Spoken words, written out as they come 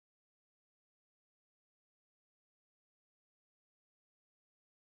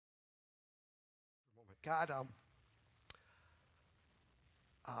God,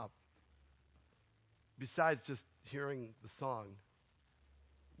 uh, besides just hearing the song,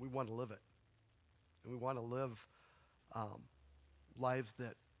 we want to live it. And we want to live um, lives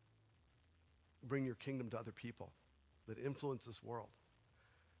that bring your kingdom to other people, that influence this world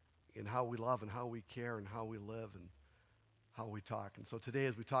in how we love and how we care and how we live and how we talk. And so today,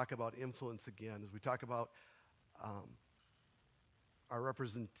 as we talk about influence again, as we talk about um,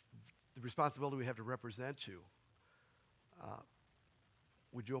 the responsibility we have to represent you, uh,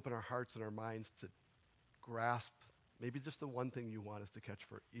 would you open our hearts and our minds to grasp maybe just the one thing you want us to catch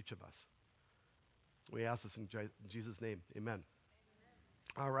for each of us? We ask this in Jesus' name. Amen.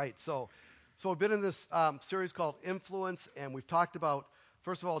 All right. So we've been in this series called Influence, and we've talked about,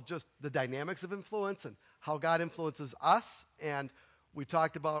 first of all, just the dynamics of influence and how God influences us. And we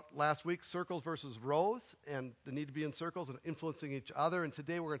talked about last week circles versus rows and the need to be in circles and influencing each other. And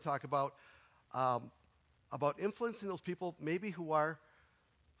today we're going to talk about influencing those people maybe who are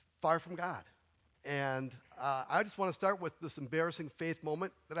far from God. And I just want to start with this embarrassing faith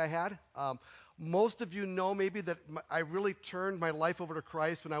moment that I had. Most of you know maybe that I really turned my life over to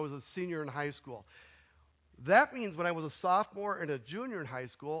Christ when I was a senior in high school. That means when I was a sophomore and a junior in high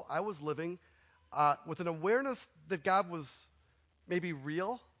school, I was living with an awareness that God was maybe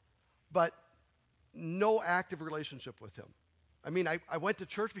real, but no active relationship with him. I mean, I went to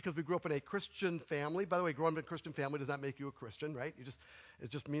church because we grew up in a Christian family. By the way, growing up in a Christian family does not make you a Christian, right?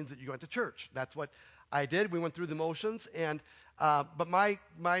 It just means that you went to church. That's what I did. We went through the motions, and but my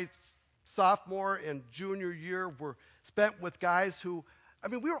sophomore and junior year were spent with guys who, I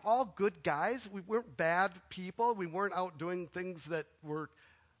mean, we were all good guys. We weren't bad people. We weren't out doing things that were,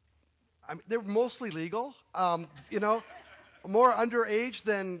 I mean, they were mostly legal, more underage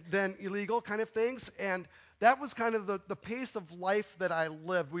than illegal kind of things, and that was kind of the pace of life that I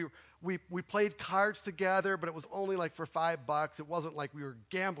lived. We played cards together, but it was only like for $5. It wasn't like we were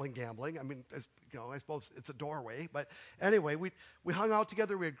gambling. I mean, I suppose it's a doorway, but anyway, we hung out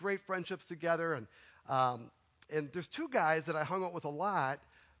together. We had great friendships together, and there's two guys that I hung out with a lot,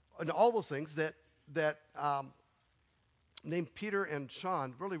 and all those things that named Peter and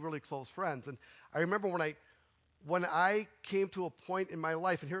Sean, really really close friends. And I remember when I came to a point in my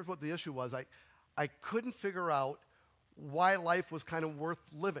life, and here's what the issue was. I couldn't figure out why life was kind of worth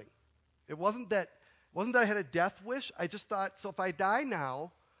living. It wasn't that I had a death wish. I just thought, so if I die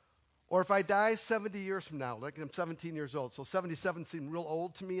now, or if I die 70 years from now, like I'm 17 years old, so 77 seemed real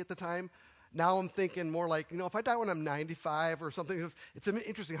old to me at the time. Now I'm thinking more like, if I die when I'm 95 or something, it's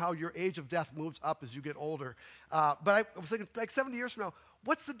interesting how your age of death moves up as you get older. But I was thinking, like 70 years from now,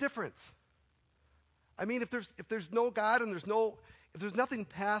 what's the difference? I mean, if there's no God and if there's nothing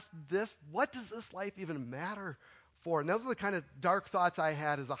past this, what does this life even matter for? And those are the kind of dark thoughts I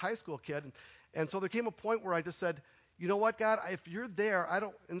had as a high school kid. And so there came a point where I just said, you know what, God, if you're there,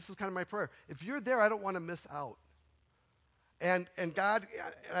 and this is kind of my prayer, if you're there, I don't want to miss out. And God,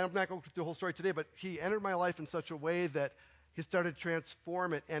 and I'm not going through the whole story today, but he entered my life in such a way that he started to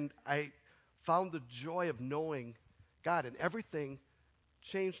transform it, and I found the joy of knowing God, and everything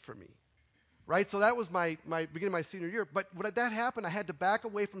changed for me. Right? So that was my beginning of my senior year. But when that happened, I had to back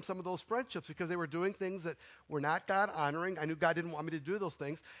away from some of those friendships because they were doing things that were not God honoring. I knew God didn't want me to do those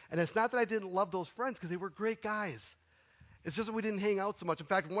things. And it's not that I didn't love those friends because they were great guys. It's just that we didn't hang out so much. In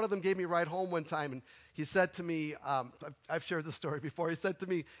fact, one of them gave me a ride home one time, and he said to me, I've shared this story before. He said to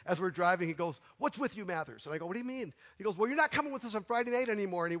me as we're driving, he goes, "What's with you, Mathers?" And I go, "What do you mean?" He goes, "Well, you're not coming with us on Friday night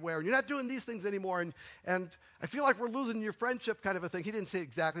anymore anywhere, and you're not doing these things anymore, and I feel like we're losing your friendship," kind of a thing. He didn't say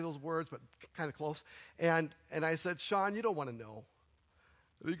exactly those words, but kind of close. And I said, "Sean, you don't want to know."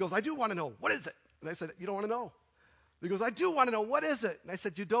 And he goes, "I do want to know. What is it?" And I said, "You don't want to know." He goes, "I do want to know. What is it?" And I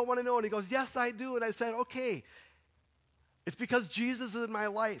said, "You don't want to know?" And he goes, "Yes, I do." And I said, "Okay. It's because Jesus is in my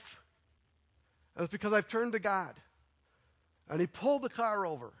life. And it's because I've turned to God." And he pulled the car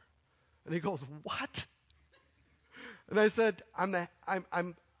over. And he goes, "What?" And I said, I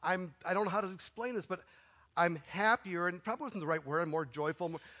don't know how to explain this, but I'm happier, and probably wasn't the right word, I'm more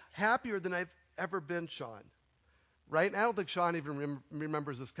joyful, happier than I've ever been, Sean. Right? And I don't think Sean even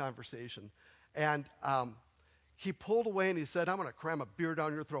remembers this conversation. And he pulled away and he said, "I'm going to cram a beer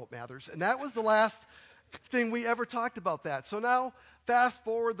down your throat, Mathers." And that was the last thing we ever talked about that. So now, fast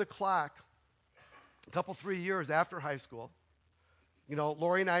forward the clock, a couple, 3 years after high school.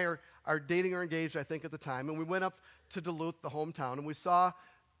 Lori and I are dating or engaged, I think, at the time. And we went up to Duluth, the hometown, and we saw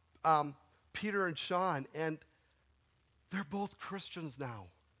Peter and Sean, and they're both Christians now.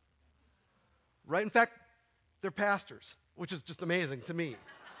 Right? In fact, they're pastors, which is just amazing to me.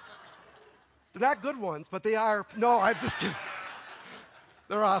 They're not good ones, but they are. No, I'm just kidding.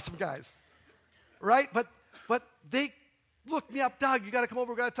 They're awesome guys. right? But they looked me up, Doug, you got to come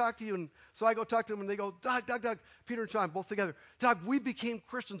over, we got to talk to you. And so I go talk to them, and they go, Doug, Peter and Sean, both together. Doug, we became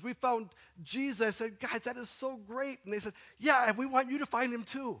Christians. We found Jesus. I said, guys, that is so great. And they said, yeah, and we want you to find him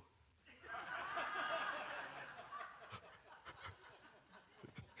too.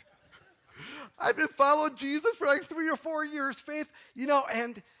 I've been following Jesus for like 3 or 4 years, Faith,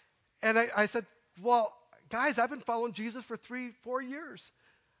 and I said, well, guys, I've been following Jesus for 4 years.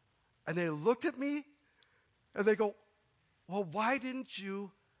 And they looked at me, and they go, well, why didn't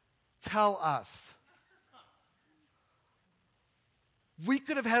you tell us? We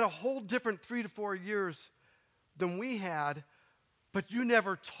could have had a whole different 3 to 4 years than we had, but you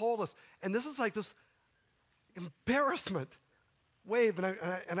never told us. And this is like this embarrassment wave.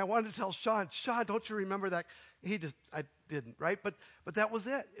 And I wanted to tell Sean, don't you remember that? I didn't, right? But that was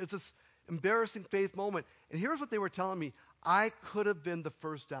it. It's this embarrassing faith moment. And here's what they were telling me. I could have been the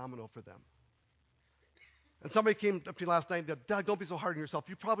first domino for them. And somebody came up to me last night and said, Doug, don't be so hard on yourself.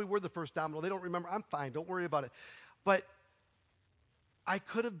 You probably were the first domino. They don't remember. I'm fine. Don't worry about it. But I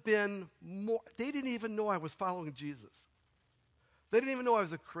could have been more. They didn't even know I was following Jesus. They didn't even know I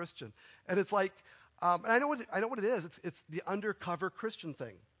was a Christian. And it's like, and I know what it is. It's the undercover Christian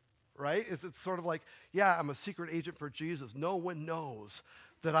thing, right? It's sort of like, yeah, I'm a secret agent for Jesus. No one knows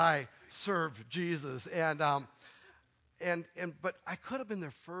that I serve Jesus. But I could have been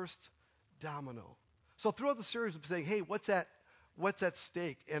their first domino. So throughout the series, I'm saying, hey, what's at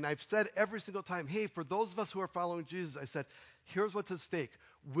stake? And I've said every single time, hey, for those of us who are following Jesus, I said, here's what's at stake.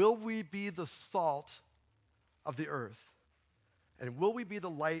 Will we be the salt of the earth? And will we be the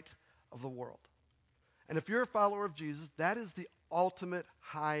light of the world? And if you're a follower of Jesus, that is the ultimate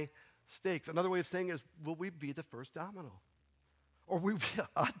high stakes. Another way of saying it is, will we be the first domino? Or will we be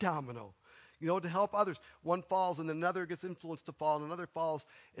a domino? To help others. One falls and another gets influenced to fall and another falls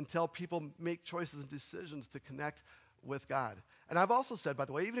until people make choices and decisions to connect with God. And I've also said, by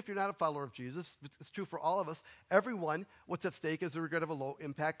the way, even if you're not a follower of Jesus, it's true for all of us, everyone, what's at stake is the regret of a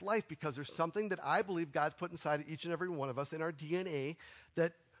low-impact life, because there's something that I believe God's put inside of each and every one of us in our DNA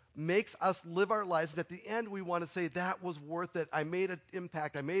that makes us live our lives. And at the end, we want to say, that was worth it. I made an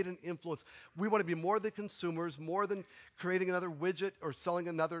impact. I made an influence. We want to be more than consumers, more than creating another widget or selling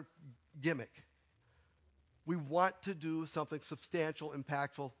another gimmick. We want to do something substantial,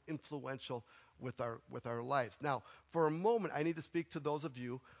 impactful, influential with our lives. Now, for a moment, I need to speak to those of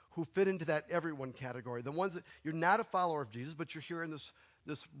you who fit into that everyone category, the ones that you're not a follower of Jesus, but you're here in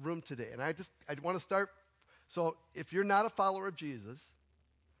this room today. And I want to start. So if you're not a follower of Jesus,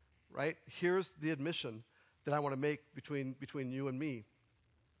 right, here's the admission that I want to make between you and me.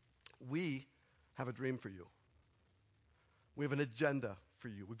 We have a dream for you. We have an agenda for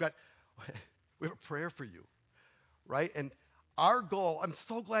you. We have a prayer for you, right? And our goal, I'm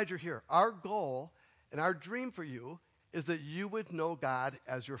so glad you're here. Our goal and our dream for you is that you would know God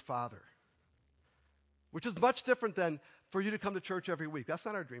as your Father, which is much different than for you to come to church every week. That's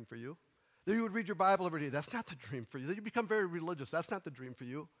not our dream for you. That you would read your Bible every day. That's not the dream for you. That you become very religious. That's not the dream for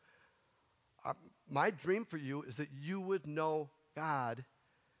you. My dream for you is that you would know God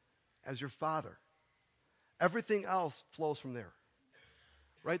as your Father. Everything else flows from there.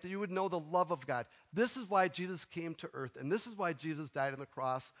 Right? That you would know the love of God. This is why Jesus came to earth, and this is why Jesus died on the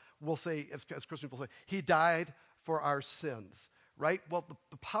cross. We'll say, as Christians will say, he died for our sins. Right? Well,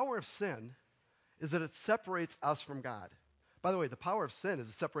 the power of sin is that it separates us from God. By the way, the power of sin is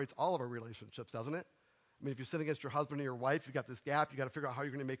it separates all of our relationships, doesn't it? I mean, if you sin against your husband or your wife, you've got this gap. You've got to figure out how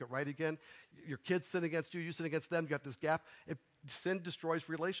you're going to make it right again. Your kids sin against you. You sin against them. You've got this gap. Sin destroys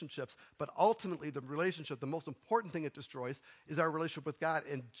relationships. But ultimately, the relationship, the most important thing it destroys is our relationship with God.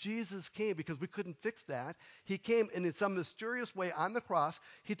 And Jesus came because we couldn't fix that. He came, and in some mysterious way on the cross,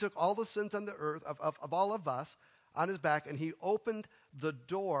 he took all the sins on the earth of all of us on his back, and he opened the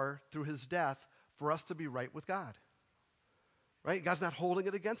door through his death for us to be right with God. Right? God's not holding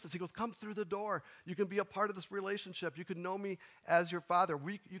it against us. He goes, come through the door. You can be a part of this relationship. You can know me as your Father.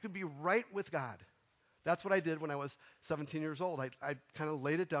 You can be right with God. That's what I did when I was 17 years old. I kind of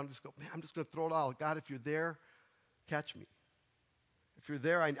laid it down and just go, man, I'm just going to throw it all. God, if you're there, catch me. If you're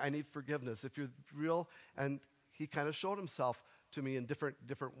there, I need forgiveness. If you're real, and he kind of showed himself to me in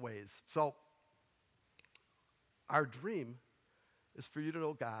different ways. So our dream is for you to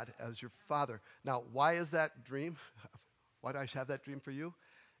know God as your Father. Now, why is that dream? Why do I have that dream for you?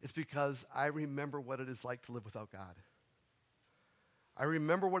 It's because I remember what it is like to live without God. I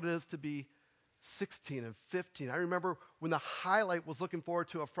remember what it is to be 16 and 15. I remember when the highlight was looking forward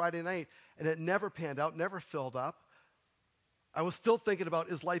to a Friday night, and it never panned out, never filled up. I was still thinking about,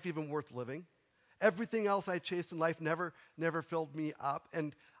 is life even worth living? Everything else I chased in life never filled me up.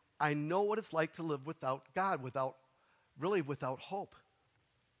 And I know what it's like to live without God, without hope.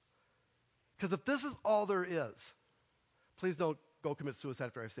 Because if this is all there is, please don't go commit suicide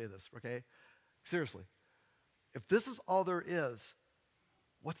after I say this, okay? Seriously. If this is all there is,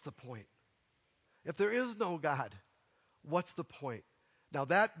 what's the point? If there is no God, what's the point? Now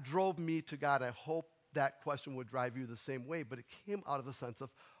that drove me to God. I hope that question would drive you the same way, but it came out of the sense of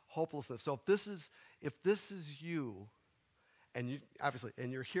hopelessness. So if this is you, and you obviously,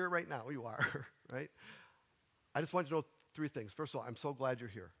 and you're here right now, you are, right? I just want you to know three things. First of all, I'm so glad you're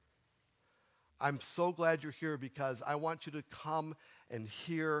here. I'm so glad you're here because I want you to come and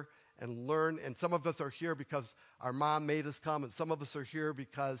hear and learn. And some of us are here because our mom made us come, and some of us are here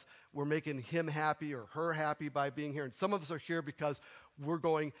because we're making him happy or her happy by being here. And some of us are here because we're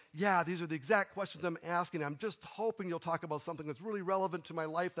going, yeah, these are the exact questions I'm asking. I'm just hoping you'll talk about something that's really relevant to my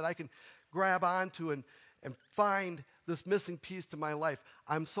life that I can grab onto and find this missing piece to my life.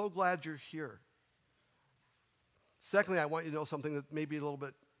 I'm so glad you're here. Secondly, I want you to know something that may be a little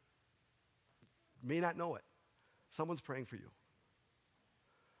bit, may not know it. Someone's praying for you.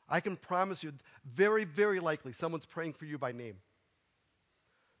 I can promise you, very, very likely, someone's praying for you by name.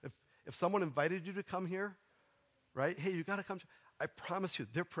 If someone invited you to come here, right? Hey, you got to come. I promise you,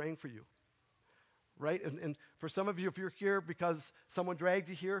 they're praying for you, right? And for some of you, if you're here because someone dragged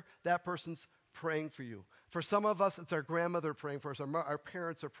you here, that person's praying for you. For some of us, it's our grandmother praying for us. Our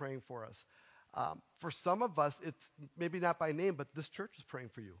parents are praying for us. For some of us, it's maybe not by name, but this church is praying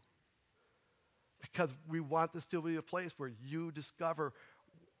for you. Because we want this to be a place where you discover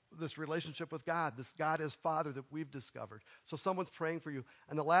this relationship with God, this God as Father that we've discovered. So someone's praying for you.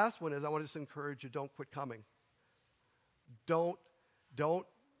 And the last one is, I want to just encourage you, don't quit coming. Don't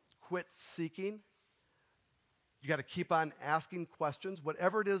quit seeking. You got to keep on asking questions.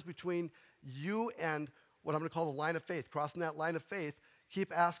 Whatever it is between you and what I'm going to call the line of faith, crossing that line of faith,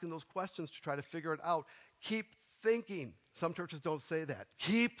 keep asking those questions to try to figure it out. Keep thinking. Some churches don't say that.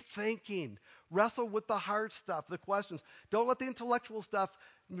 Keep thinking. Wrestle with the hard stuff, the questions. Don't let the intellectual stuff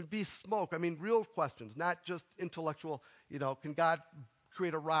be smoke. I mean, real questions, not just intellectual, can God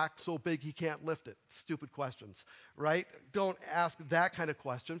create a rock so big he can't lift it? Stupid questions, right? Don't ask that kind of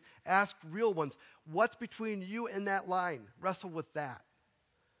question. Ask real ones. What's between you and that line? Wrestle with that.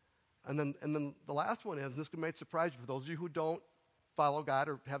 And then the last one is, this might surprise you, for those of you who don't follow God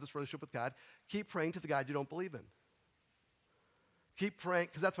or have this relationship with God, keep praying to the God you don't believe in. Keep praying,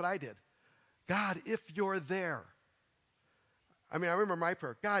 because that's what I did. God, if you're there. I remember my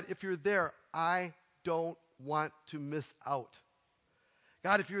prayer. God, if you're there, I don't want to miss out.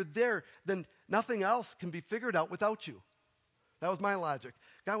 God, if you're there, then nothing else can be figured out without you. That was my logic.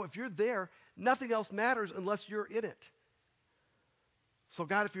 God, if you're there, nothing else matters unless you're in it. So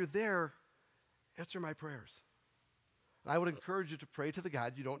God, if you're there, answer my prayers. And I would encourage you to pray to the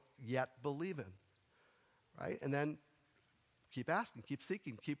God you don't yet believe in. Right? And then keep asking, keep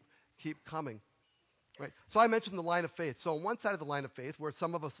seeking, keep coming. Right? So I mentioned the line of faith. So on one side of the line of faith, where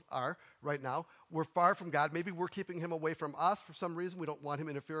some of us are right now, we're far from God. Maybe we're keeping him away from us for some reason. We don't want him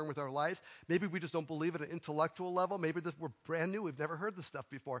interfering with our lives. Maybe we just don't believe at an intellectual level. Maybe we're brand new. We've never heard this stuff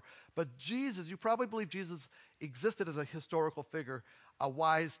before. But Jesus, you probably believe Jesus existed as a historical figure, a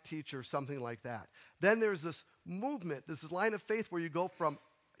wise teacher, something like that. Then there's this movement, this line of faith where you go from,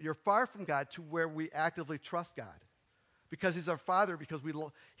 you're far from God to where we actively trust God. Because he's our Father, because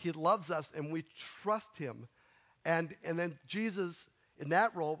he loves us and we trust him. And then Jesus, in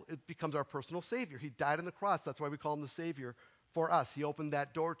that role, it becomes our personal Savior. He died on the cross. That's why we call him the Savior for us. He opened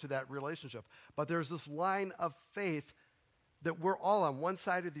that door to that relationship. But there's this line of faith that we're all on one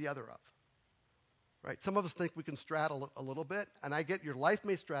side or the other of. Right? Some of us think we can straddle it a little bit. And I get your life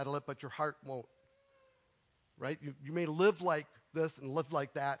may straddle it, but your heart won't. Right? You may live like this and live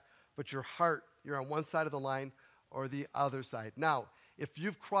like that, but your heart, you're on one side of the line or the other side. Now, if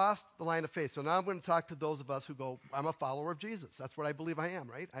you've crossed the line of faith, so now I'm going to talk to those of us who go, I'm a follower of Jesus. That's what I believe I am,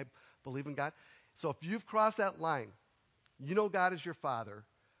 right? I believe in God. So if you've crossed that line, you know God is your Father,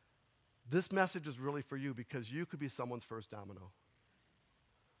 this message is really for you because you could be someone's first domino.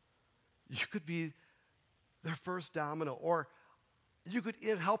 You could be their first domino, or you could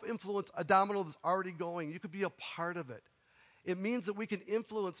help influence a domino that's already going. You could be a part of it. It means that we can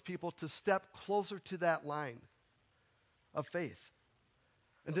influence people to step closer to that line of faith.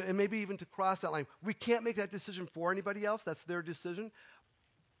 And maybe even to cross that line. We can't make that decision for anybody else. That's their decision.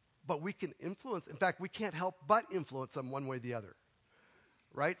 But we can influence. In fact, we can't help but influence them one way or the other.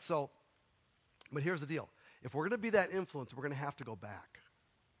 Right? So, but here's the deal. If we're going to be that influence, we're going to have to go back.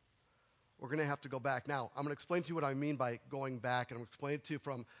 we're going to have to go back. Now, I'm going to explain to you what I mean by going back, and I'm going to explain it to you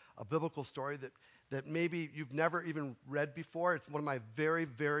from a biblical story that maybe you've never even read before. It's one of my very,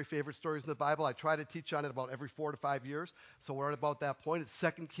 very favorite stories in the Bible. I try to teach on it about every 4 to 5 years, so we're at about that point. It's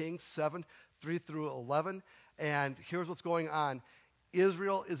 2 Kings 7, 3 through 11, and here's what's going on.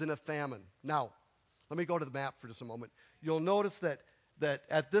 Israel is in a famine. Now, let me go to the map for just a moment. You'll notice that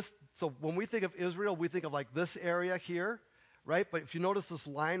at this, so when we think of Israel, we think of like this area here, right? But if you notice this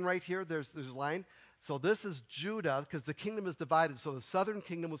line right here, there's a line. So this is Judah, because the kingdom is divided. So the southern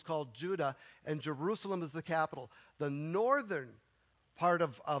kingdom was called Judah, and Jerusalem is the capital. The northern part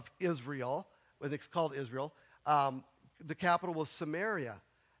of Israel, when it's called Israel, the capital was Samaria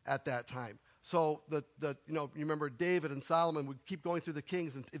at that time. So you remember David and Solomon would keep going through the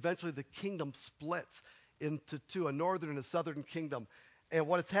kings, and eventually the kingdom splits into two, a northern and a southern kingdom. And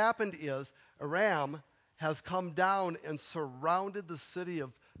what has happened is Aram has come down and surrounded the city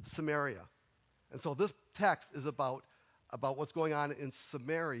of Samaria. And so this text is about what's going on in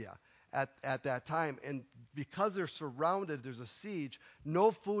Samaria at that time. And because they're surrounded, there's a siege,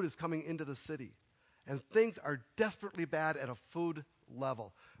 no food is coming into the city. And things are desperately bad at a food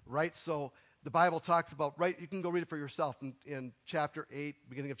level, right? So the Bible talks about, right, you can go read it for yourself in chapter 8,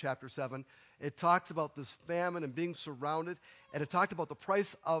 beginning of chapter 7. It talks about this famine and being surrounded, and it talked about the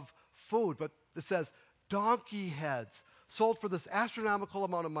price of food. But it says donkey heads sold for this astronomical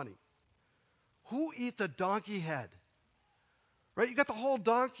amount of money. Who eats a donkey head? Right? You got the whole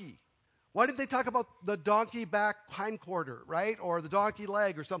donkey. Why didn't they talk about the donkey back hindquarter, right? Or the donkey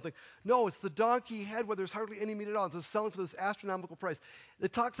leg or something? No, it's the donkey head where there's hardly any meat at all. It's selling for this astronomical price.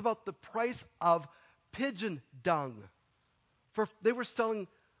 It talks about the price of pigeon dung. They were selling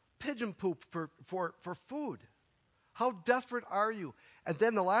pigeon poop for food. How desperate are you? And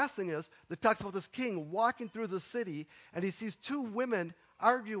then the last thing is, it talks about this king walking through the city, and he sees two women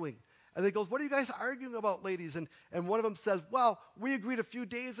arguing. And he goes, what are you guys arguing about, ladies? And one of them says, well, we agreed a few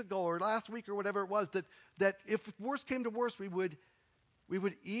days ago or last week or whatever it was that if worse came to worse, we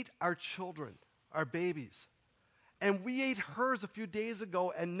would eat our children, our babies. And we ate hers a few days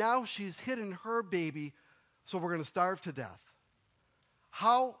ago, and now she's hidden her baby, so we're going to starve to death.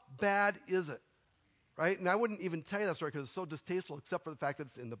 How bad is it? Right? And I wouldn't even tell you that story because it's so distasteful, except for the fact that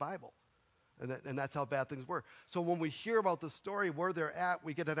it's in the Bible. And that's how bad things were. So when we hear about the story, where they're at,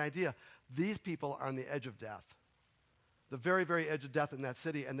 we get an idea. These people are on the edge of death. The very, very edge of death in that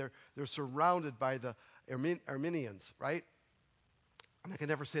city, and they're surrounded by the Armenians, right? And I can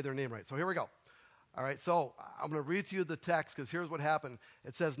never say their name right. So here we go. All right, so I'm going to read to you the text because here's what happened.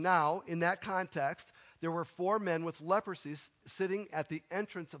 It says, now, in that context, there were 4 men with leprosy sitting at the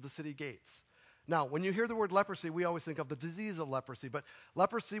entrance of the city gates. Now, when you hear the word leprosy, we always think of the disease of leprosy. But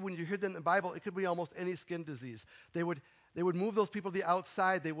leprosy, when you hear it in the Bible, it could be almost any skin disease. They would move those people to the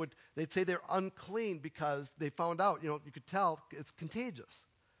outside. They'd say they're unclean because they found out, you could tell it's contagious.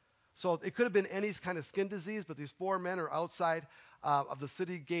 So it could have been any kind of skin disease, but these 4 men are outside of the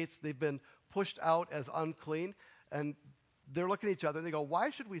city gates. They've been pushed out as unclean, and they're looking at each other, and they go,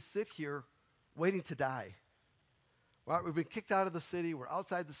 why should we sit here waiting to die? Well, we've been kicked out of the city. We're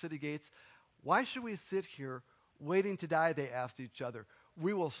outside the city gates. Why should we sit here waiting to die, they asked each other.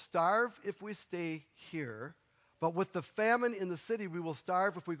 We will starve if we stay here, but with the famine in the city, we will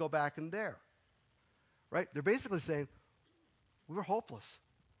starve if we go back in there. Right? They're basically saying, we're hopeless.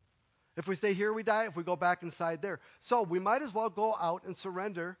 If we stay here, we die. If we go back inside there. So we might as well go out and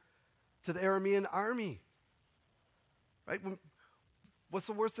surrender to the Aramean army. Right? What's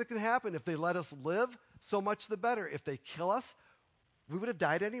the worst that can happen? If they let us live, so much the better. If they kill us, we would have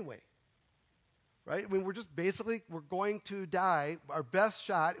died anyway. Right? I mean, we're going to die. Our best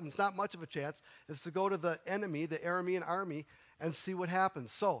shot, and it's not much of a chance, is to go to the enemy, the Aramean army, and see what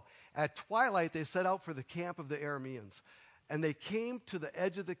happens. So at twilight, they set out for the camp of the Arameans. And they came to the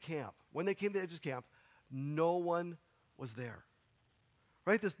edge of the camp. When they came to the edge of the camp, no one was there.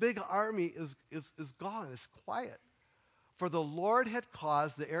 Right? This big army is gone. It's quiet. For the Lord had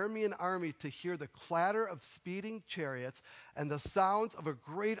caused the Aramean army to hear the clatter of speeding chariots and the sounds of a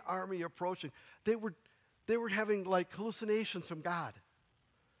great army approaching. They were having like hallucinations from God.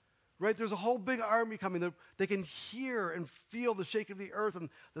 Right? There's a whole big army coming. They can hear and feel the shaking of the earth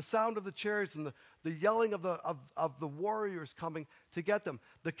and the sound of the chariots and the yelling of the warriors coming to get them.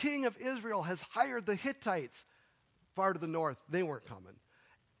 The king of Israel has hired the Hittites far to the north. They weren't coming.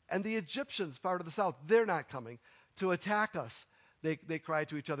 And the Egyptians far to the south. They're not coming to attack us. They cried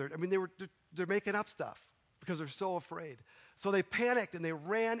to each other. I mean, they're making up stuff because they're so afraid. So they panicked and they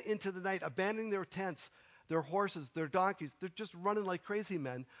ran into the night, abandoning their tents, their horses, their donkeys. They're just running like crazy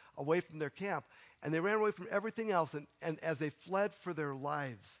men away from their camp. And they ran away from everything else, and as they fled for their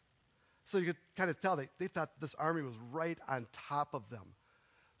lives. So you could kind of tell they thought this army was right on top of them.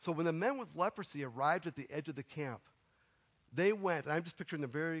 So when the men with leprosy arrived at the edge of the camp, they went, and I'm just picturing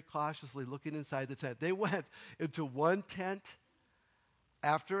them very cautiously looking inside the tent. They went into one tent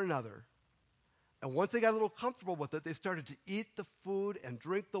after another. And once they got a little comfortable with it, they started to eat the food and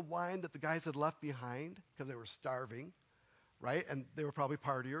drink the wine that the guys had left behind because they were starving, right? And they were probably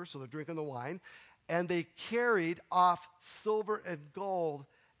partiers, so they're drinking the wine. And they carried off silver and gold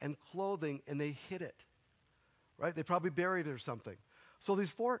and clothing, and they hid it, right? They probably buried it or something. So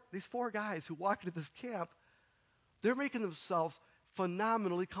these four guys who walked into this camp, they're making themselves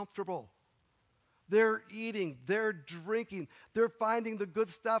phenomenally comfortable. They're eating, they're drinking, they're finding the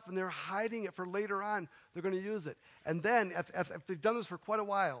good stuff, and they're hiding it for later on. They're going to use it. And then, if they've done this for quite a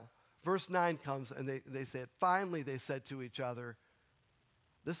while, verse 9 comes, and they said, finally they said to each other,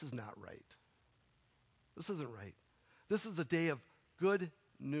 this is not right. This isn't right. This is a day of good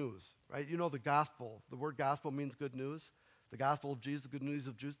news, right? You know the gospel. The word gospel means good news. The gospel of Jesus, the good news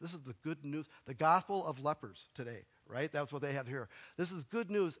of Jews. This is the good news. The gospel of lepers today, right? That's what they have here. This is good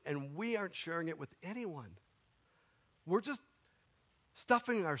news, and we aren't sharing it with anyone. We're just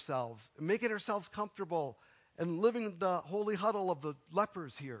stuffing ourselves, making ourselves comfortable, and living the holy huddle of the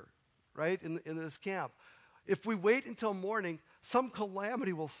lepers here, right, in this camp. If we wait until morning, some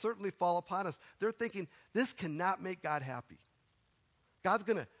calamity will certainly fall upon us. They're thinking, this cannot make God happy. God's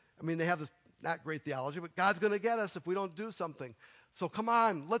going to, they have this not great theology, but God's going to get us if we don't do something. So come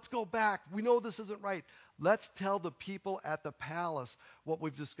on, let's go back. We know this isn't right. Let's tell the people at the palace what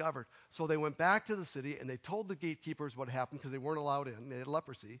we've discovered. So they went back to the city, and they told the gatekeepers what happened because they weren't allowed in. They had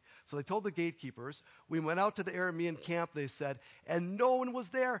leprosy. So they told the gatekeepers. We went out to the Aramean camp, they said, and no one was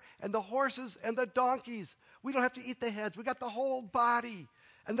there. And the horses and the donkeys, we don't have to eat the heads. We got the whole body.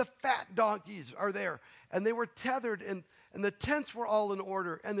 And the fat donkeys are there. And they were tethered, and the tents were all in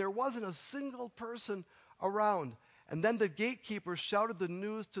order. And there wasn't a single person around. And then the gatekeepers shouted the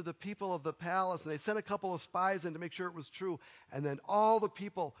news to the people of the palace, and they sent a couple of spies in to make sure it was true. And then all the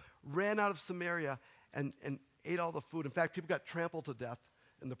people ran out of Samaria and ate all the food. In fact, people got trampled to death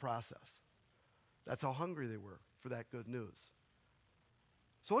in the process. That's how hungry they were for that good news.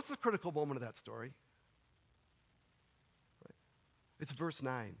 So what's the critical moment of that story? Right. It's verse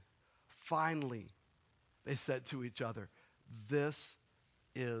 9. Finally, they said to each other, this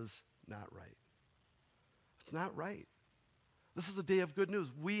is not right. It's not right. This is a day of good news.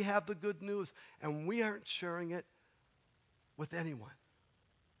 We have the good news, and we aren't sharing it with anyone.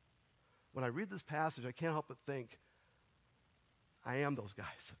 When I read this passage, I can't help but think, I am those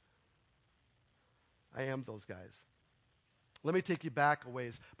guys. I am those guys. Let me take you back a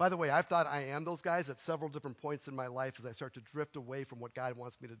ways. By the way, I've thought I am those guys at several different points in my life as I start to drift away from what God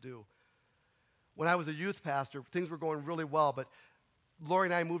wants me to do. When I was a youth pastor, things were going really well, but Lori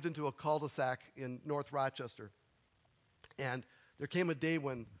and I moved into a cul-de-sac in North Rochester. And there came a day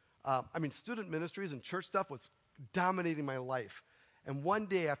when, student ministries and church stuff was dominating my life. And one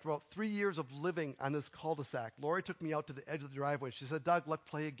day, after about 3 years of living on this cul-de-sac, Lori took me out to the edge of the driveway. She said, Doug, let's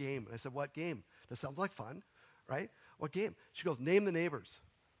play a game. And I said, what game? That sounds like fun, right? What game? She goes, name the neighbors.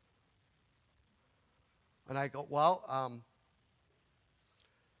 And I go,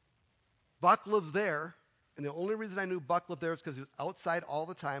 Buck lives there. And the only reason I knew Buck lived there is because he was outside all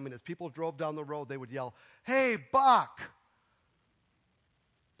the time, and as people drove down the road, they would yell, hey, Buck!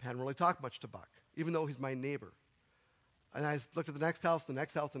 Hadn't really talked much to Buck, even though he's my neighbor. And I looked at the next house, the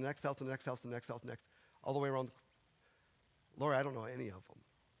next house, the next house, the next house, the next house, all the way around. Lord, I don't know any of them.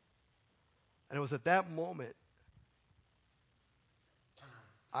 And it was at that moment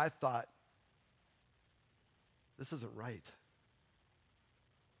I thought, this isn't right.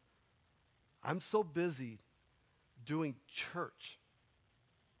 I'm so busy doing church.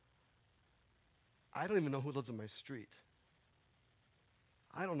 I don't even know who lives in my street.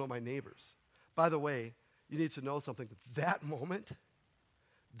 I don't know my neighbors. By the way, you need to know something. That moment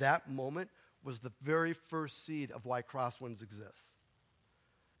was the very first seed of why Crosswinds exists.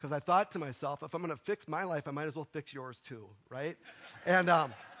 Because I thought to myself, if I'm going to fix my life, I might as well fix yours too, right? And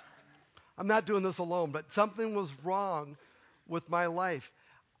I'm not doing this alone, but something was wrong with my life.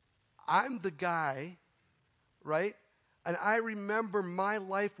 I'm the guy, right? And I remember my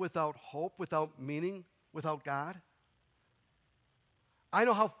life without hope, without meaning, without God. I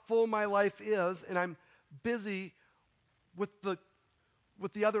know how full my life is, and I'm busy with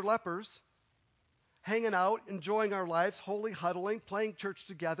the other lepers, hanging out, enjoying our lives, holy huddling, playing church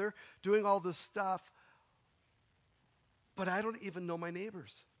together, doing all this stuff. But I don't even know my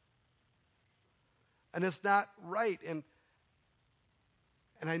neighbors. And it's not right. And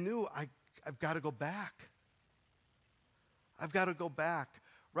I knew I've got to go back. I've got to go back,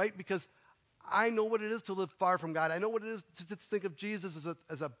 right? Because I know what it is to live far from God. I know what it is to think of Jesus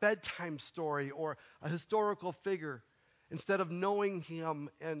as a bedtime story or a historical figure instead of knowing him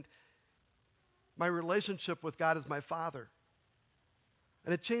and my relationship with God as my Father.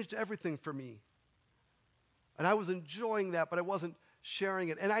 And it changed everything for me. And I was enjoying that, but I wasn't sharing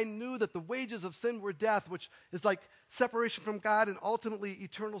it. And I knew that the wages of sin were death, which is like separation from God and ultimately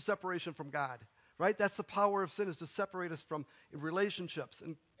eternal separation from God. Right? That's the power of sin, is to separate us from relationships.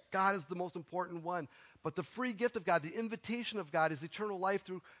 And God is the most important one. But the free gift of God, the invitation of God, is eternal life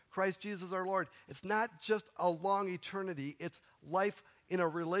through Christ Jesus our Lord. It's not just a long eternity. It's life in a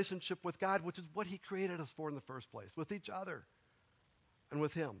relationship with God, which is what he created us for in the first place, with each other and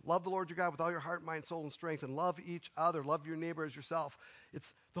with him. Love the Lord your God with all your heart, mind, soul, and strength, and love each other. Love your neighbor as yourself.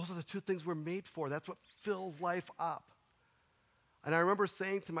 Those are the two things we're made for. That's what fills life up. And I remember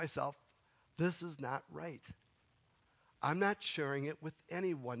saying to myself, this is not right. I'm not sharing it with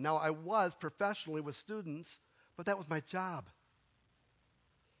anyone. Now, I was professionally with students, but that was my job.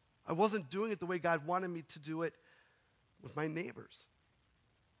 I wasn't doing it the way God wanted me to do it with my neighbors,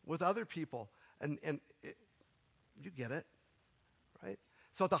 with other people. And you get it, right?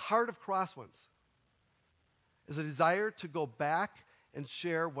 So at the heart of Crosswinds is a desire to go back and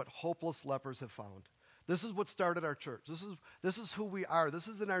share what hopeless lepers have found. This is what started our church. This is who we are. This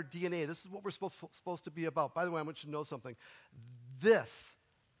is in our DNA. This is what we're supposed to be about. By the way, I want you to know something. You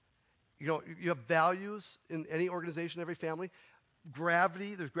have values in any organization, every family.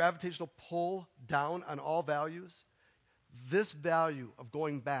 There's gravitational pull down on all values. This value of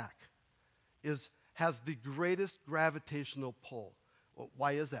going back has the greatest gravitational pull. Well,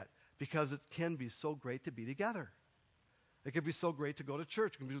 why is that? Because it can be so great to be together. It can be so great to go to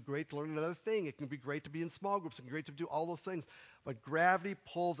church. It can be great to learn another thing. It can be great to be in small groups. It can be great to do all those things. But gravity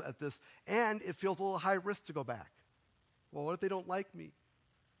pulls at this, and it feels a little high risk to go back. Well, what if they don't like me?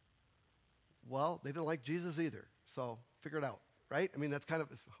 Well, they didn't like Jesus either. So figure it out, right? I mean, that's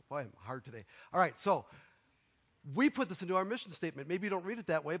boy, I'm hard today. All right, so we put this into our mission statement. Maybe you don't read it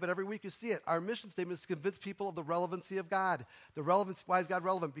that way, but every week you see it. Our mission statement is to convince people of the relevancy of God. The relevance, why is God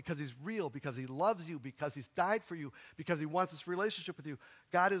relevant? Because he's real, because he loves you, because he's died for you, because he wants this relationship with you.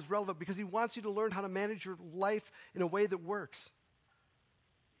 God is relevant because he wants you to learn how to manage your life in a way that works.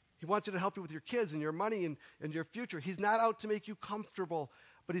 He wants you to help you with your kids and your money and your future. He's not out to make you comfortable,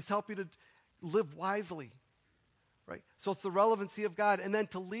 but he's helping you to live wisely. Right? So it's the relevancy of God, and then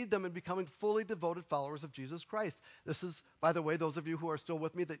to lead them in becoming fully devoted followers of Jesus Christ. This is, by the way, those of you who are still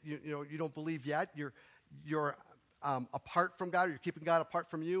with me that you don't believe yet, you're apart from God, or you're keeping God apart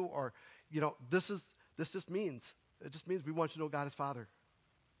from you, or it just means we want you to know God as Father.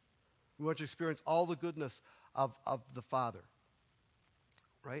 We want you to experience all the goodness of the Father.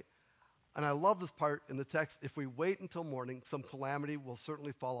 Right? And I love this part in the text. If we wait until morning, some calamity will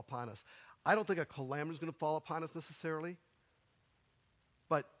certainly fall upon us. I don't think a calamity is going to fall upon us necessarily,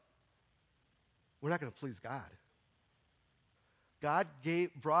 but we're not going to please God. God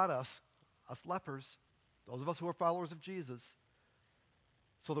brought us lepers, those of us who are followers of Jesus,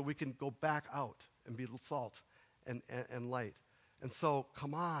 so that we can go back out and be salt and light. And so,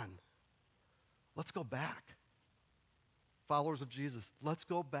 come on, let's go back. Followers of Jesus, let's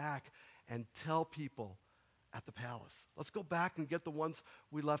go back and tell people at the palace. Let's go back and get the ones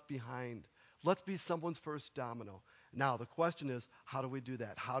we left behind. Let's be someone's first domino. Now, the question is, how do we do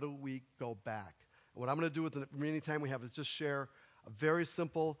that? How do we go back? And what I'm going to do with the remaining time we have is just share a very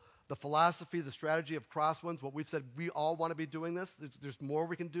simple, the philosophy, the strategy of Crosswinds. What we've said, we all want to be doing this. There's more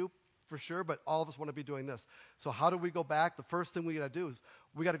we can do for sure, but all of us want to be doing this. So how do we go back? The first thing we got to do is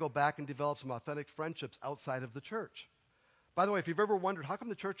we got to go back and develop some authentic friendships outside of the church. By the way, if you've ever wondered, how come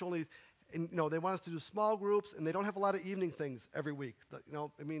the church only, they want us to do small groups and they don't have a lot of evening things every week?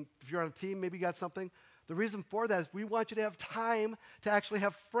 If you're on a team, maybe you got something. The reason for that is we want you to have time to actually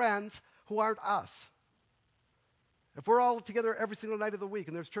have friends who aren't us. If we're all together every single night of the week,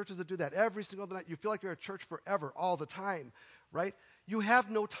 and there's churches that do that every single night, you feel like you're at church forever, all the time, right? You have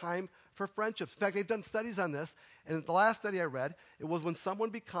no time for friendships. In fact, they've done studies on this, and the last study I read, it was when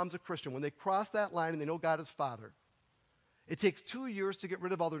someone becomes a Christian, when they cross that line and they know God is Father, it takes 2 years to get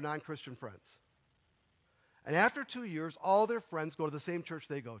rid of all their non-Christian friends. And after 2 years, all their friends go to the same church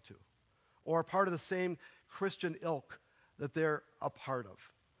they go to, or are part of the same Christian ilk that they're a part of.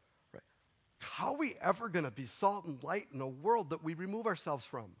 Right? How are we ever going to be salt and light in a world that we remove ourselves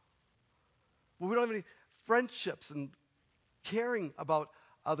from? Well, we don't have any friendships and caring about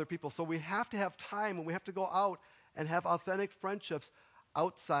other people. So we have to have time, and we have to go out and have authentic friendships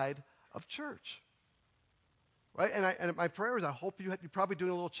outside of church. Right? And my prayer is I hope you're probably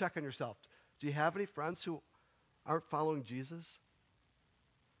doing a little check on yourself. Do you have any friends who aren't following Jesus?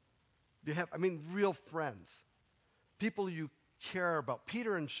 Do you have, real friends? People you care about.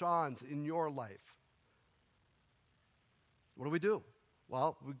 Peter and Sean's in your life. What do?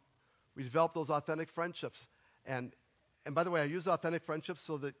 Well, we develop those authentic friendships. And by the way, I use authentic friendships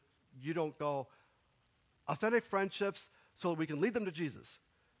so that you don't go, authentic friendships so that we can lead them to Jesus.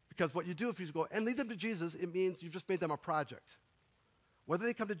 Because what you do if you go and lead them to Jesus, it means you've just made them a project. Whether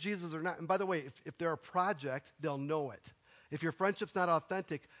they come to Jesus or not, and by the way, if they're a project, they'll know it. If your friendship's not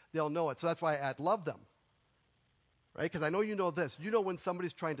authentic, they'll know it. So that's why I add love them. Right? Because I know you know this. You know when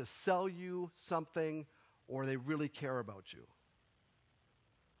somebody's trying to sell you something or they really care about you.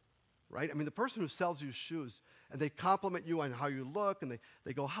 Right? The person who sells you shoes and they compliment you on how you look and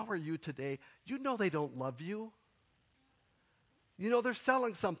they go, how are you today? You know they don't love you. You know they're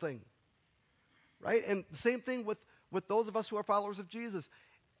selling something. Right? And the same thing with those of us who are followers of Jesus.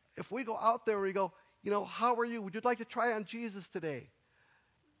 If we go out there and we go, how are you? Would you like to try on Jesus today?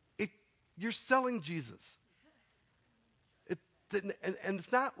 You're selling Jesus. And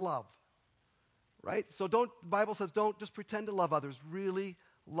it's not love. Right? So the Bible says don't just pretend to love others. Really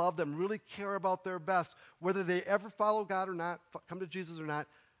love them. Really care about their best. Whether they ever follow God or not, come to Jesus or not,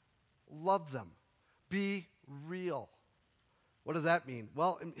 love them. Be real. What does that mean?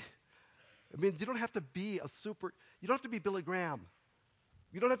 Well, you don't have to be you don't have to be Billy Graham.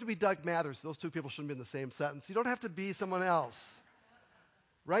 You don't have to be Doug Mathers. Those two people shouldn't be in the same sentence. You don't have to be someone else.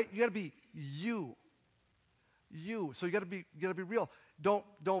 Right? You got to be you. You. So you got to be real. Don't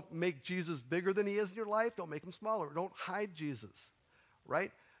make Jesus bigger than he is in your life. Don't make him smaller. Don't hide Jesus.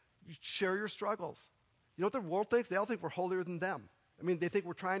 Right? You share your struggles. You know what the world thinks? They all think we're holier than them. They think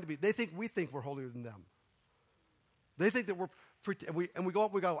we're trying to be. They think we think we're holier than them. They think that we go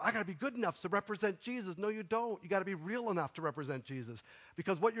up, we go, I got to be good enough to represent Jesus. No, you don't. You got to be real enough to represent Jesus.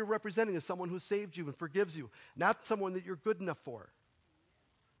 Because what you're representing is someone who saved you and forgives you, not someone that you're good enough for.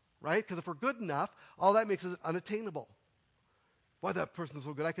 Right? Because if we're good enough, all that makes us unattainable. Boy, that person is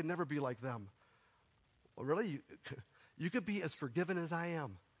so good, I could never be like them. Well, really, you could be as forgiven as I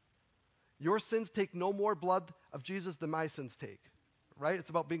am. Your sins take no more blood of Jesus than my sins take. Right?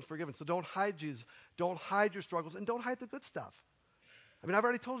 It's about being forgiven. So don't hide Jesus. Don't hide your struggles, and don't hide the good stuff. I've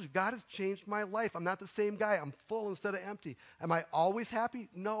already told you, God has changed my life. I'm not the same guy. I'm full instead of empty. Am I always happy?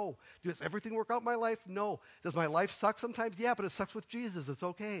 No. Does everything work out in my life? No. Does my life suck sometimes? Yeah, but it sucks with Jesus. It's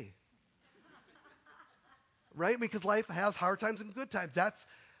okay. Right? Because life has hard times and good times.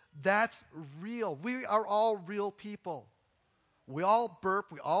 That's real. We are all real people. We all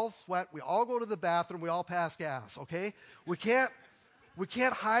burp. We all sweat. We all go to the bathroom. We all pass gas, okay? We can't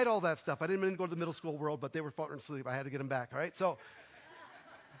hide all that stuff. I didn't mean to go to the middle school world, but they were falling asleep. I had to get them back, all right? So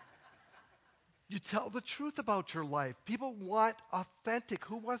you tell the truth about your life. People want authentic.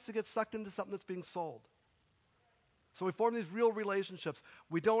 Who wants to get sucked into something that's being sold? So we form these real relationships.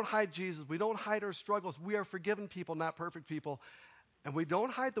 We don't hide Jesus. We don't hide our struggles. We are forgiven people, not perfect people. And we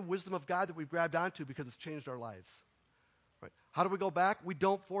don't hide the wisdom of God that we've grabbed onto because it's changed our lives. Right? How do we go back? We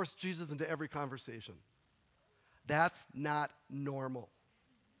don't force Jesus into every conversation. That's not normal.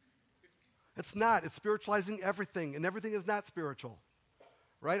 It's not. It's spiritualizing everything, and everything is not spiritual.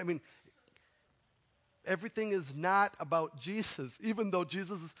 Right? Everything is not about Jesus, even though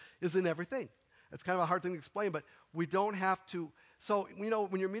Jesus is in everything. It's kind of a hard thing to explain, but we don't have to. So,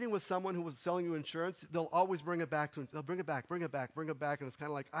 when you're meeting with someone who was selling you insurance, they'll always bring it back to, they'll bring it back, and it's kind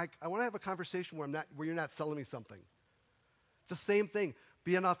of like, I want to have a conversation where you're not selling me something. It's the same thing.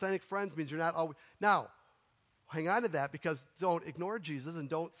 Being authentic friends means you're not always. Now, hang on to that, because don't ignore Jesus and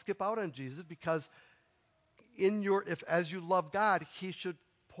don't skip out on Jesus, because as you love God, he should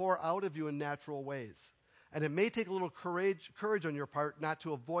pour out of you in natural ways. And it may take a little courage on your part not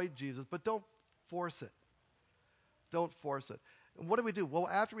to avoid Jesus, but don't force it. Don't force it. And what do we do? Well,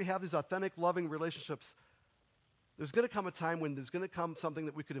 after we have these authentic, loving relationships, there's going to come a time when there's going to come something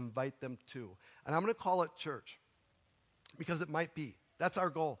that we could invite them to. And I'm going to call it church, because it might be. That's our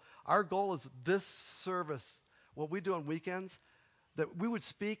goal. Our goal is this service, what we do on weekends, that we would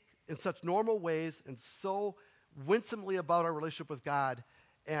speak in such normal ways and so winsomely about our relationship with God,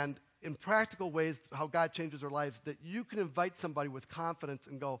 and in practical ways how God changes our lives, that you can invite somebody with confidence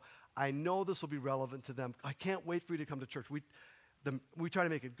and go, I know this will be relevant to them. I can't wait for you to come to church. We try to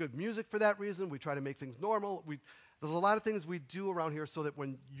make it good music for that reason. We try to make things normal. There's a lot of things we do around here so that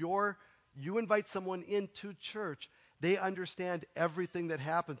when you invite someone into church, they understand everything that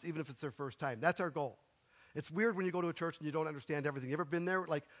happens, even if it's their first time. That's our goal. It's weird when you go to a church and you don't understand everything. You ever been there?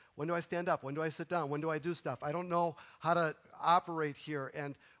 Like, when do I stand up? When do I sit down? When do I do stuff? I don't know how to operate here,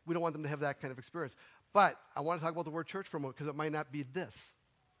 and we don't want them to have that kind of experience. But I want to talk about the word church for a moment, because it might not be this.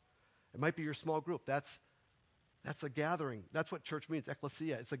 It might be your small group. That's That's a gathering. That's what church means,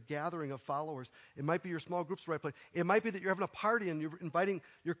 ecclesia. It's a gathering of followers. It might be your small groups the right place. It might be that you're having a party and you're inviting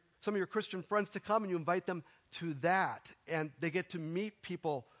some of your Christian friends to come, and you invite them to that. And they get to meet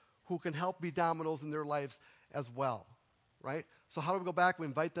people who can help be dominoes in their lives as well, right? So how do we go back? We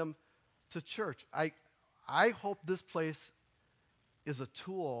invite them to church. I hope this place is a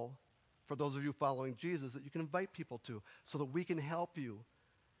tool for those of you following Jesus that you can invite people to so that we can help you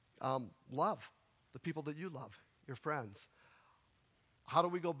love the people that you love, your friends. How do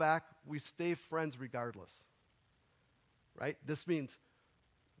we go back? We stay friends regardless, right? This means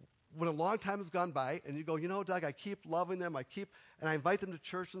when a long time has gone by and you go, Doug, I keep loving them, and I invite them to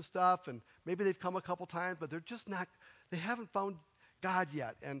church and stuff, and maybe they've come a couple times, but they haven't found God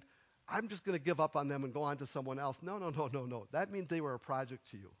yet, and I'm just going to give up on them and go on to someone else. No. That means they were a project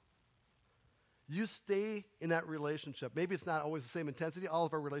to you. You stay in that relationship. Maybe it's not always the same intensity. All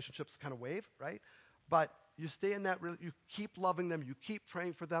of our relationships kind of wave, right? But you stay in that, you keep loving them, you keep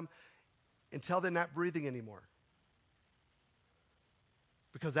praying for them until they're not breathing anymore.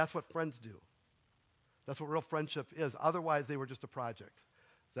 Because that's what friends do. That's what real friendship is. Otherwise, they were just a project.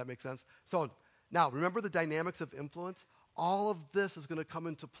 Does that make sense? So now, remember the dynamics of influence? All of this is going to come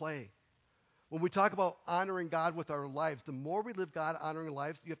into play. When we talk about honoring God with our lives, the more we live God-honoring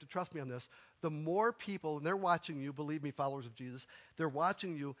lives, you have to trust me on this, the more people, and they're watching you, believe me, followers of Jesus, they're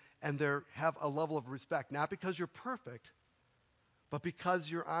watching you and they have a level of respect, not because you're perfect, but because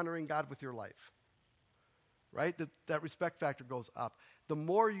you're honoring God with your life, right? That respect factor goes up. The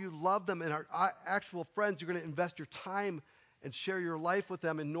more you love them and are actual friends, you're going to invest your time and share your life with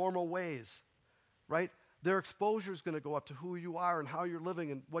them in normal ways, right? Their exposure is going to go up to who you are and how you're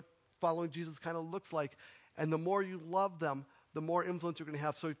living and what following Jesus kind of looks like. And the more you love them, the more influence you're going to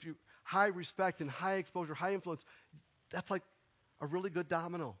have. So if you high respect and high exposure, high influence, that's like a really good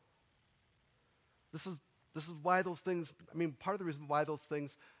domino. This is why those things, part of the reason why those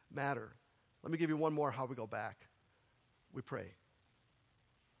things matter. Let me give you one more how we go back. We pray.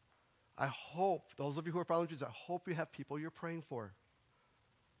 I hope, those of you who are following Jesus, I hope you have people you're praying for.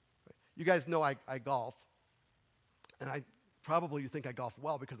 Right? You guys know I golf. And you think I golf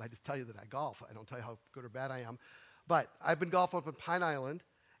well because I just tell you that I golf. I don't tell you how good or bad I am. But I've been golfing up in Pine Island,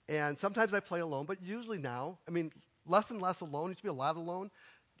 and sometimes I play alone, but usually now, less and less alone. Used to be a lot alone,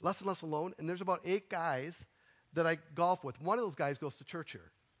 less and less alone. And there's about 8 guys that I golf with. One of those guys goes to church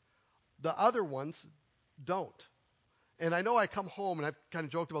here. The other ones don't. And I know I come home, and I've kind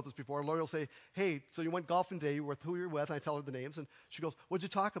of joked about this before. Lori will say, hey, so you went golfing today, you were with who you're with, and I tell her the names, and she goes, what'd you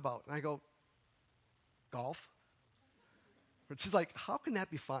talk about? And I go, golf. And she's like, how can that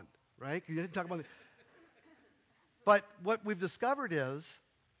be fun, right? You didn't talk about it. But what we've discovered is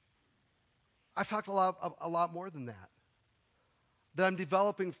I've talked a lot more than that. That I'm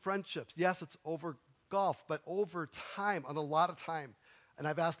developing friendships. Yes, it's over golf, but over time, on a lot of time. And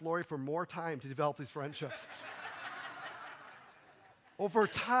I've asked Lori for more time to develop these friendships. Over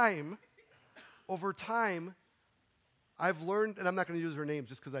time, I've learned, and I'm not going to use her name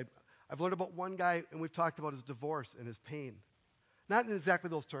just because I've learned about one guy, and we've talked about his divorce and his pain. Not in exactly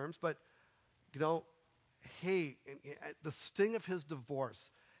those terms, but, hey, the sting of his divorce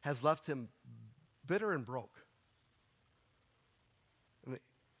has left him bitter and broke.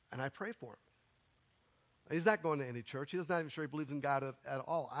 And I pray for him. He's not going to any church. He's not even sure he believes in God at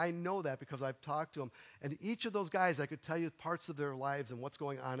all. I know that because I've talked to him. And each of those guys, I could tell you parts of their lives and what's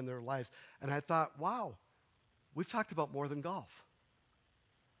going on in their lives. And I thought, wow, we've talked about more than golf.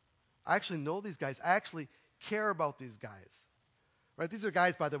 I actually know these guys. I actually care about these guys. Right? These are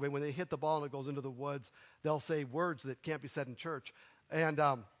guys, by the way, when they hit the ball and it goes into the woods, they'll say words that can't be said in church. And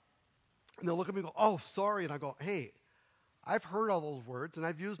they'll look at me and go, oh, sorry. And I go, hey, I've heard all those words, and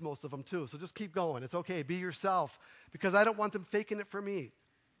I've used most of them too, so just keep going. It's okay. Be yourself, because I don't want them faking it for me,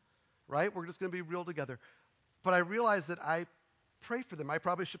 right? We're just going to be real together. But I realize that I pray for them. I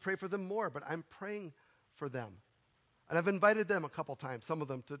probably should pray for them more, but I'm praying for them. And I've invited them a couple times, some of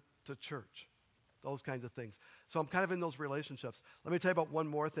them, to church, those kinds of things. So I'm kind of in those relationships. Let me tell you about one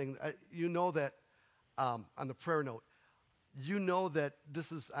more thing. You know that on the prayer note, you know that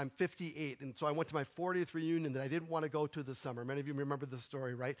I'm 58, and so I went to my 40th reunion that I didn't want to go to this summer. Many of you remember this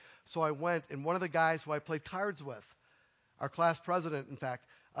story, right? So I went, and one of the guys who I played cards with, our class president, in fact,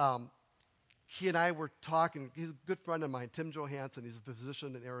 he and I were talking. He's a good friend of mine, Tim Johansson. He's a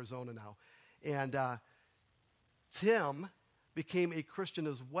physician in Arizona now. And Tim became a Christian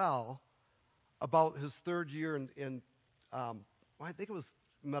as well about his 3rd year in I think it was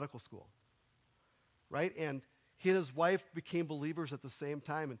medical school, right? And he and his wife became believers at the same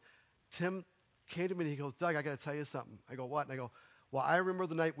time. And Tim came to me and he goes, Doug, I got to tell you something. I go, what? And I go, Well, I remember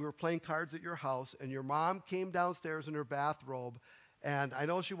the night we were playing cards at your house, and your mom came downstairs in her bathrobe, and I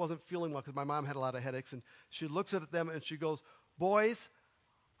know she wasn't feeling well because my mom had a lot of headaches, and she looks at them and she goes, boys,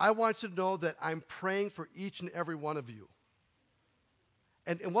 I want you to know that I'm praying for each and every one of you.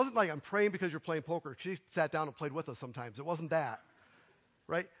 And it wasn't like I'm praying because you're playing poker. She sat down and played with us sometimes. It wasn't that,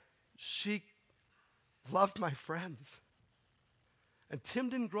 right? She loved my friends. And Tim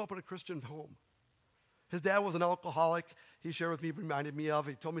didn't grow up in a Christian home. His dad was an alcoholic. He shared with me, reminded me of.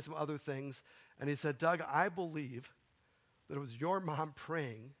 He told me some other things. And he said, Doug, I believe that it was your mom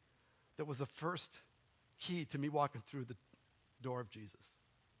praying that was the first key to me walking through the door of Jesus.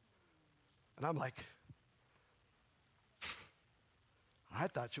 And I'm like, I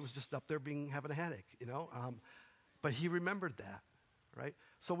thought she was just up there having a headache, you know. But he remembered that, right?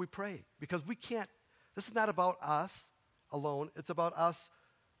 So we pray because we can't. This is not about us alone. It's about us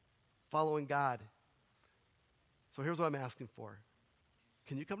following God. So here's what I'm asking for.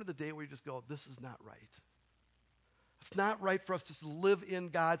 Can you come to the day where you just go, this is not right? It's not right for us just to live in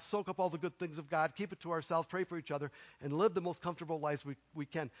God, soak up all the good things of God, keep it to ourselves, pray for each other, and live the most comfortable lives we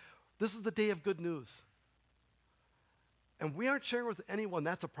can. This is the day of good news. And we aren't sharing with anyone.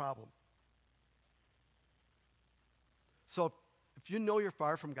 That's a problem. So if you know you're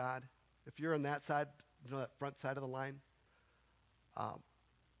far from God, if you're on that side, that front side of the line, I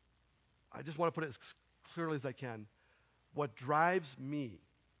just want to put it as clearly as I can. What drives me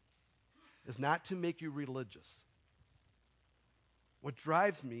is not to make you religious. What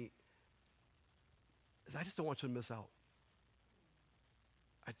drives me is I just don't want you to miss out.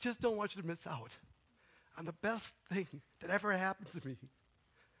 I just don't want you to miss out on the best thing that ever happened to me.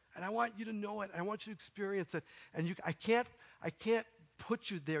 And I want you to know it. I want you to experience it. And I can't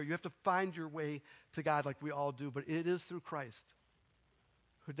put you there. You have to find your way to God like we all do. But it is through Christ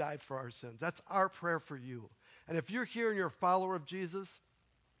who died for our sins. That's our prayer for you. And if you're here and you're a follower of Jesus,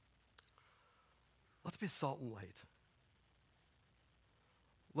 let's be salt and light.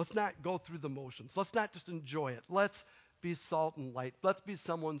 Let's not go through the motions. Let's not just enjoy it. Let's be salt and light. Let's be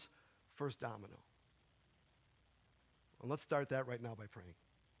someone's first domino. And let's start that right now by praying.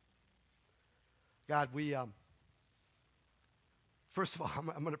 God, first of all, I'm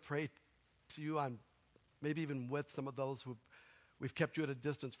going to pray to you on maybe even with some of those who we've kept you at a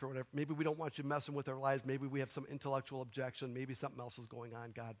distance for whatever. Maybe we don't want you messing with our lives. Maybe we have some intellectual objection. Maybe something else is going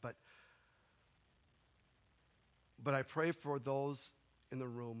on, God. But I pray for those in the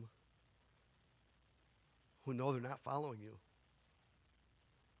room who know they're not following you.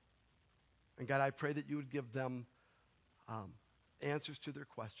 And God, I pray that you would give them answers to their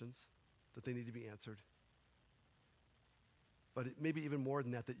questions that they need to be answered. But maybe even more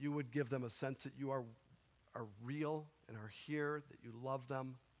than that, that you would give them a sense that you are real and are here, that you love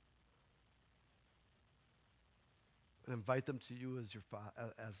them, and invite them to you as your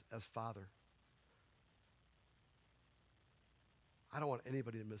as Father. I don't want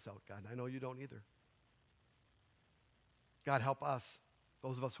anybody to miss out, God, and I know you don't either. God, help us,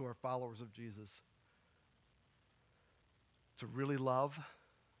 those of us who are followers of Jesus, to really love,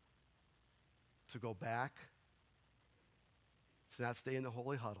 to go back, to not stay in the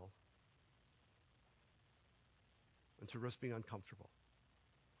holy huddle, and to risk being uncomfortable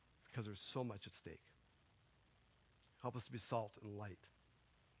because there's so much at stake. Help us to be salt and light.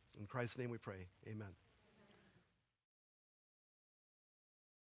 In Christ's name we pray. Amen.